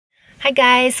Hi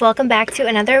guys, welcome back to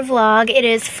another vlog. It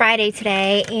is Friday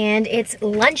today and it's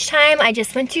lunchtime. I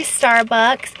just went to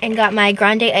Starbucks and got my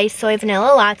grande iced soy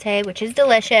vanilla latte, which is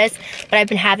delicious, but I've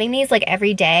been having these like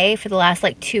every day for the last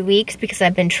like 2 weeks because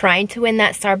I've been trying to win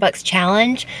that Starbucks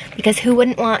challenge, because who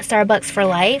wouldn't want Starbucks for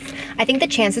life? I think the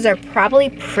chances are probably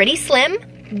pretty slim,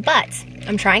 but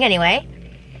I'm trying anyway.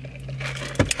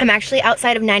 I'm actually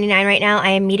outside of 99 right now. I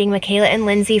am meeting Michaela and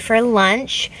Lindsay for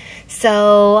lunch.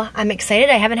 So I'm excited.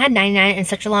 I haven't had 99 in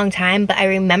such a long time, but I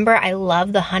remember I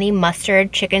love the honey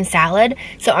mustard chicken salad.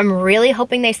 So I'm really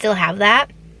hoping they still have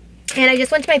that. And I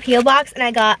just went to my P.O. box and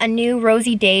I got a new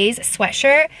ROSIE DAZE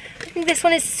sweatshirt. I think this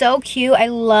one is so cute. I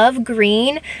love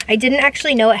green. I didn't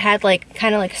actually know it had like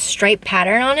kind of like striped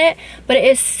pattern on it, but it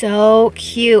is so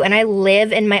cute. And I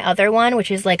live in my other one,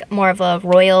 which is like more of a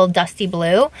royal dusty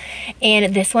blue.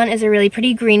 And this one is a really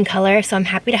pretty green color, so I'm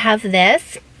happy to have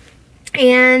this.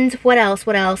 And what else?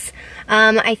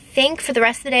 I think for the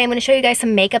rest of the day, I'm going to show you guys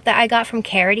some makeup that I got from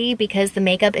Karity, because the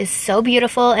makeup is so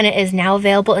beautiful and it is now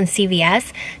available in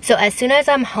CVS. So as soon as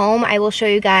I'm home, I will show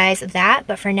you guys that.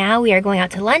 But for now, we are going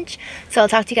out to lunch. So I'll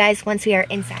talk to you guys once we are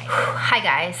inside. Hi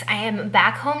guys, I am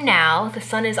back home now. The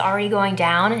sun is already going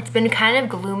down. It's been kind of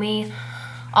gloomy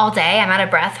all day. I'm out of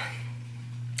breath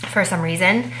for some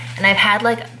reason, and I've had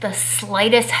like the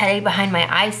slightest headache behind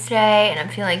my eyes today, and I'm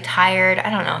feeling tired. I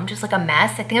don't know, I'm just like a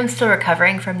mess. I think I'm still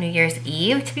recovering from New Year's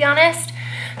Eve, to be honest.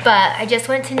 But I just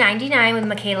went to 99 with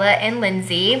Michaela and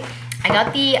Lindsay. I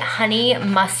got the honey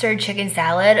mustard chicken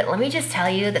salad. Let me just tell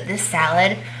you that this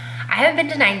salad, I haven't been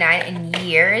to 99 in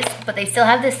years, but they still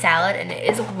have this salad, and it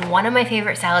is one of my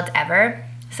favorite salads ever.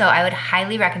 So I would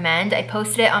highly recommend. I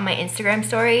posted it on my Instagram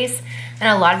stories, and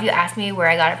a lot of you asked me where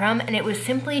I got it from, and it was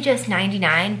simply just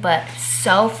 99, but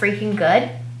so freaking good.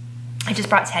 I just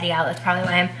brought Teddy out. That's probably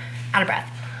why I'm out of breath.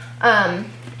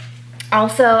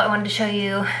 Also, I wanted to show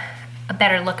you a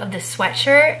better look of this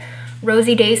sweatshirt.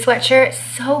 ROSIE DAZE sweatshirt,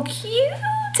 so cute.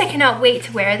 I cannot wait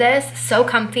to wear this. So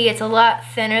comfy. It's a lot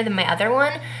thinner than my other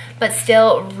one, but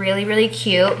still really, really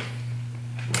cute.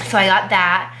 So I got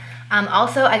that.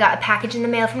 Also, I got a package in the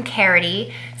mail from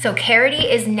Karity. So Karity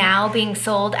is now being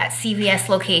sold at CVS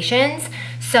locations.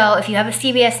 So if you have a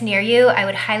CVS near you, I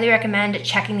would highly recommend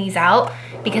checking these out,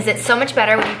 because it's so much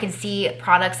better when you can see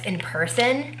products in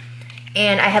person.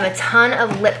 And I have a ton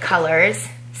of lip colors.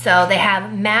 So they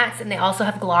have mattes and they also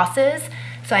have glosses.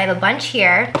 So I have a bunch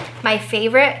here. My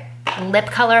favorite lip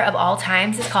color of all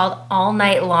times is called All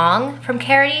Night Long from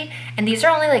Karity. And these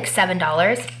are only like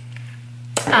 $7.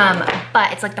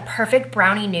 But it's like the perfect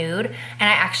brownie nude, and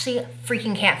I actually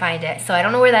freaking can't find it. So I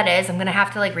don't know where that is. I'm gonna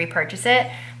have to like repurchase it,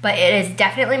 but it is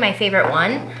definitely my favorite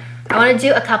one. I wanna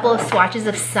do a couple of swatches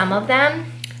of some of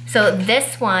them. So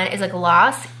this one is a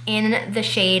gloss in the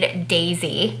shade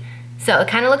Daisy. So it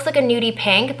kind of looks like a nudie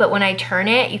pink, but when I turn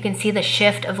it, you can see the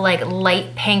shift of like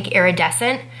light pink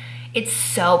iridescent. It's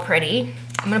so pretty.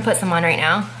 I'm gonna put some on right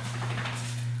now.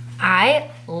 I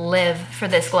live for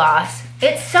this gloss.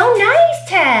 It's so nice,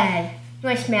 Ted. You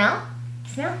wanna smell?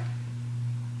 Smell?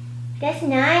 That's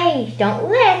nice. Don't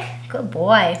lick. Good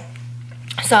boy.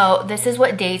 So this is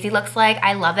what Daisy looks like.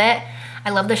 I love it.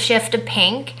 I love the shift of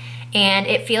pink, and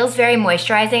it feels very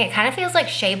moisturizing. It kind of feels like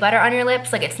shea butter on your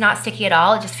lips. Like, it's not sticky at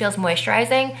all. It just feels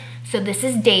moisturizing. So this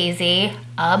is Daisy.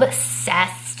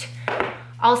 Obsessed.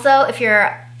 Also, if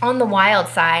you're on the wild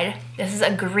side, this is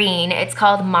a green. It's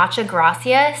called Matcha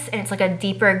Gracias, and it's like a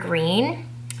deeper green.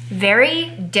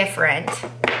 Very different.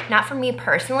 Not for me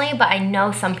personally, but I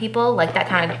know some people like that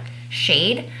kind of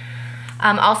shade.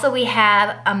 Also, we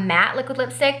have a matte liquid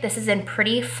lipstick. This is in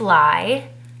Pretty Fly.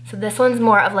 So this one's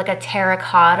more of like a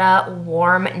terracotta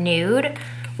warm nude,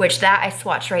 which that I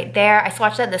swatched right there. I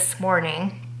swatched that this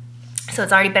morning. So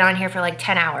it's already been on here for like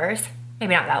 10 hours.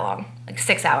 Maybe not that long, like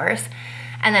 6 hours.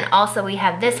 And then also we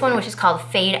have this one, which is called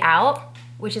Fade Out,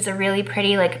 which is a really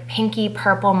pretty like pinky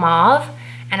purple mauve.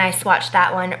 And I swatched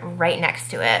that one right next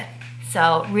to it.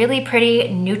 So really pretty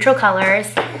neutral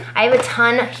colors. I have a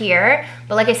ton here,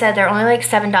 but like I said, they're only like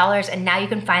 $7, and now you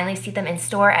can finally see them in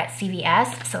store at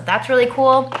CVS. So that's really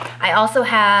cool. I also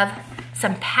have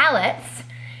some palettes,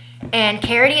 and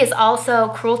Karity is also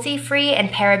cruelty-free and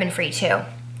paraben-free too.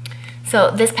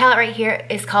 So this palette right here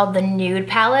is called the Nude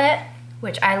palette,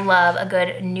 which I love, a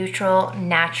good neutral,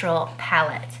 natural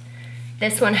palette.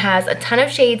 This one has a ton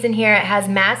of shades in here. It has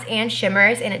mattes and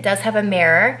shimmers, and it does have a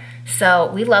mirror.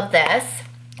 So we love this.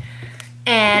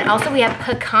 And also we have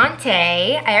Picante.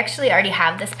 I actually already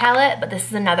have this palette, but this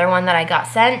is another one that I got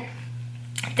sent.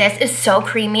 This is so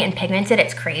creamy and pigmented,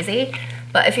 it's crazy.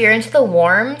 But if you're into the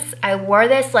warms, I wore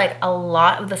this like a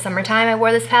lot of the summertime. I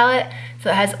wore this palette.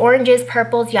 So it has oranges,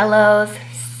 purples, yellows,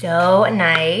 so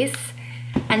nice.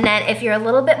 And then if you're a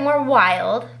little bit more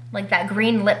wild, like that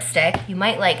green lipstick, you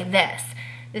might like this.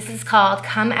 This is called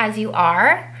Come As You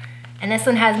Are. And this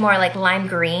one has more like lime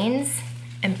greens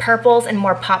and purples and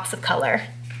more pops of color.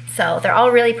 So they're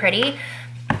all really pretty.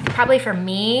 Probably for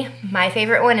me, my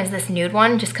favorite one is this nude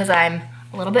one, just because I'm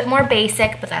a little bit more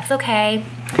basic, but that's okay.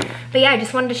 But yeah, I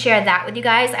just wanted to share that with you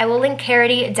guys. I will link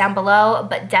Karity down below,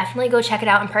 but definitely go check it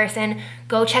out in person.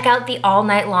 Go check out the All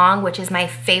Night Long, which is my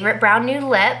favorite brown nude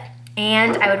lip.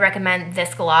 And I would recommend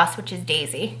this gloss, which is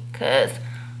Daisy, because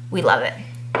we love it.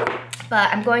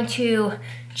 But I'm going to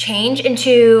change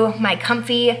into my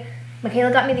comfy,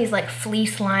 Michaela got me these like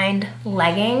fleece lined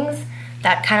leggings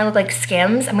that kind of look like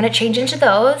Skims. I'm gonna change into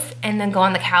those and then go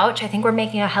on the couch. I think we're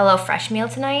making a HelloFresh meal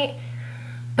tonight,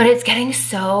 but it's getting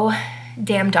so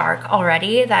damn dark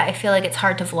already that I feel like it's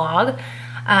hard to vlog.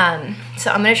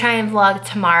 So I'm gonna try and vlog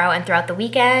tomorrow and throughout the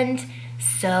weekend.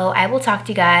 So I will talk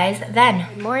to you guys then.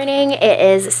 Good morning, it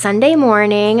is Sunday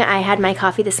morning. I had my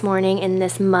coffee this morning in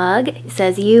this mug. It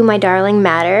says, "You, my darling,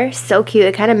 matter." So cute,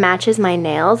 it kind of matches my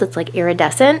nails. It's like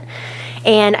iridescent.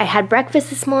 And I had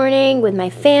breakfast this morning with my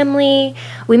family.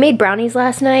 We made brownies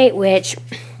last night, which,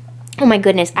 oh my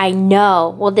goodness, I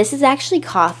know. Well, this is actually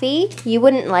coffee. You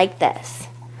wouldn't like this.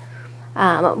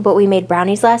 But we made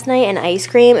brownies last night and ice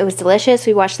cream. It was delicious.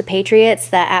 We watched the Patriots.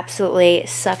 That absolutely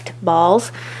sucked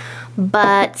balls.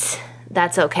 But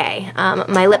that's okay.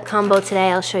 My lip combo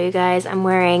today, I'll show you guys. I'm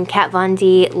wearing Kat Von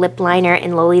D lip liner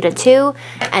in Lolita 2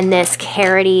 and this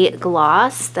Karity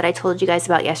gloss that I told you guys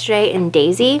about yesterday in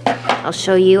Daisy. I'll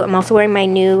show you. I'm also wearing my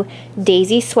new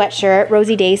Daisy sweatshirt,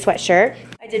 Rosie Daze sweatshirt.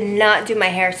 I did not do my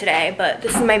hair today, but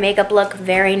this is my makeup look.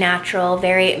 Very natural,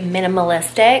 very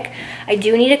minimalistic. I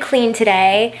do need to clean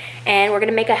today, and we're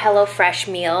gonna make a HelloFresh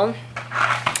meal.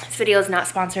 This video is not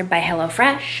sponsored by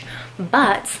HelloFresh,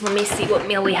 but let me see what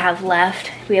meal we have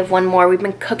left. We have one more. We've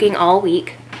been cooking all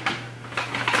week.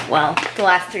 Well, the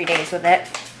last 3 days with it.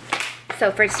 So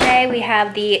for today, we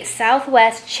have the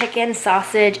Southwest chicken,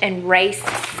 sausage, and rice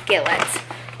skillet.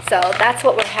 So that's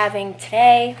what we're having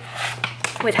today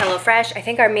with HelloFresh. I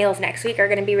think our meals next week are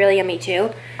gonna be really yummy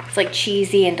too. It's like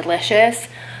cheesy and delicious.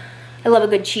 I love a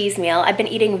good cheese meal. I've been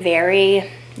eating very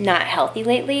not healthy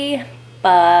lately,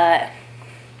 but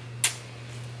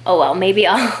oh well, maybe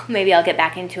I'll get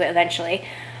back into it eventually.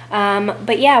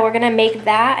 But yeah, we're gonna make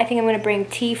that. I think I'm gonna bring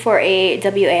tea for a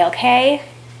WALK,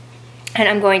 and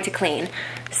I'm going to clean.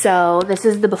 So this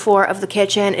is the before of the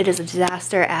kitchen. It is a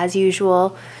disaster as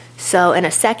usual. So in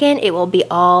a second, it will be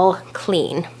all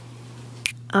clean.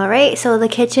 All right, so the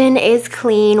kitchen is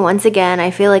clean. Once again,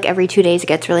 I feel like every 2 days it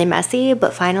gets really messy,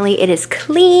 but finally it is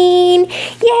clean.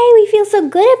 Yay, we feel so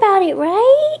good about it,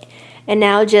 right? And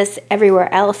now just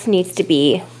everywhere else needs to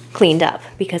be cleaned up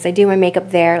because I do my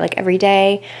makeup there like every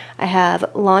day. I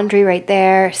have laundry right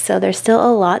there, so there's still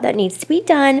a lot that needs to be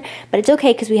done, but it's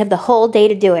okay because we have the whole day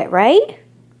to do it, right?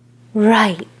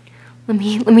 Right. Let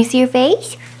me see your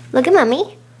face. Look at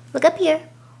mommy. Look up here.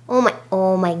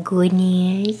 Oh my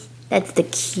goodness. That's the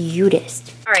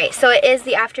cutest. All right, so it is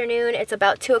the afternoon. It's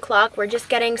about 2 o'clock. We're just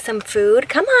getting some food.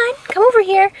 Come on, come over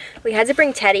here. We had to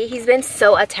bring Teddy. He's been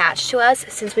so attached to us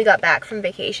since we got back from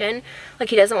vacation. Like,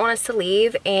 he doesn't want us to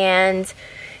leave, and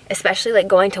especially like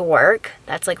going to work,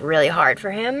 that's like really hard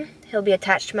for him. He'll be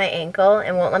attached to my ankle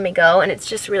and won't let me go, and it's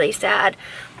just really sad.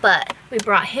 But we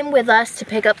brought him with us to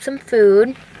pick up some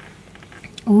food.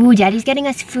 Ooh, Daddy's getting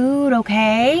us food,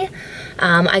 okay?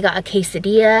 I got a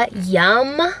quesadilla,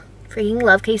 yum. Freaking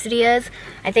love quesadillas.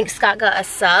 I think Scott got a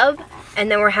sub, and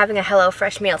then we're having a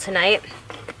HelloFresh meal tonight.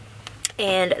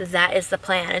 And that is the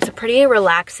plan. It's a pretty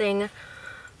relaxing,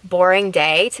 boring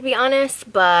day, to be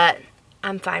honest, but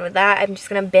I'm fine with that. I'm just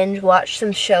gonna binge watch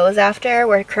some shows after.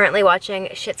 We're currently watching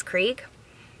Schitt's Creek.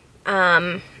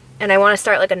 And I wanna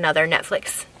start like another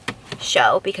Netflix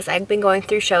show because I've been going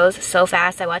through shows so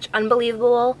fast. I watch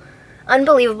Unbelievable,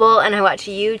 and I watch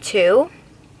You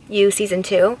season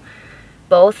 2.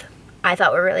 Both I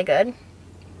thought were really good,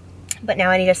 but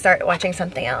now I need to start watching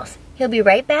something else. He'll be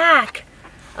right back.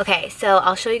 Okay, so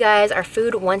I'll show you guys our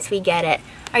food once we get it.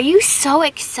 Are you so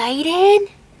excited?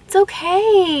 It's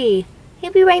okay.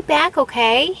 He'll be right back,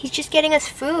 okay? He's just getting us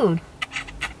food.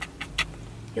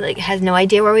 He like has no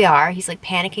idea where we are. He's like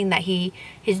panicking that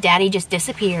his daddy just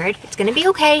disappeared. It's gonna be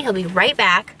okay. He'll be right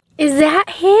back. Is that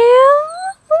him?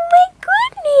 Oh my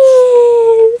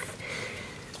goodness.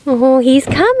 Oh, he's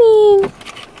coming.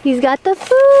 He's got the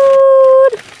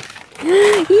food.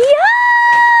 Yum!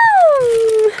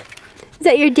 Is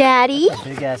that your daddy? That's a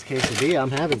big ass quesadilla. I'm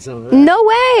having some of that. No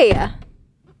way.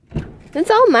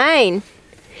 It's all mine.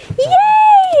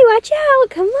 Yay! Watch out.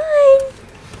 Come on.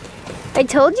 I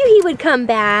told you he would come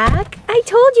back. I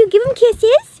told you. Give him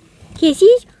kisses.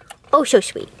 Kisses. Oh, so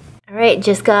sweet. All right,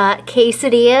 just got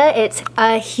quesadilla. It's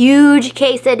a huge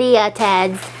quesadilla,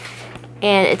 Teds.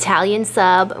 And Italian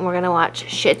sub. And we're going to watch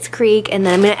Schitt's Creek. And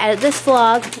then I'm going to edit this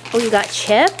vlog. Oh, you got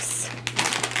chips?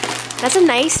 That's a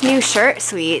nice new shirt,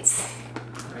 Sweets.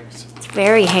 Thanks. It's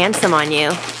very handsome on you.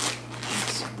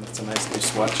 That's a nice new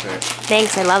sweatshirt.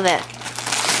 Thanks, I love it.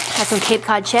 Have some Cape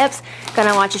Cod chips.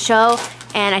 Gonna watch a show.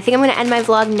 And I think I'm gonna end my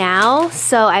vlog now.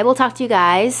 So I will talk to you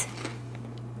guys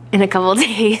in a couple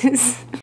days.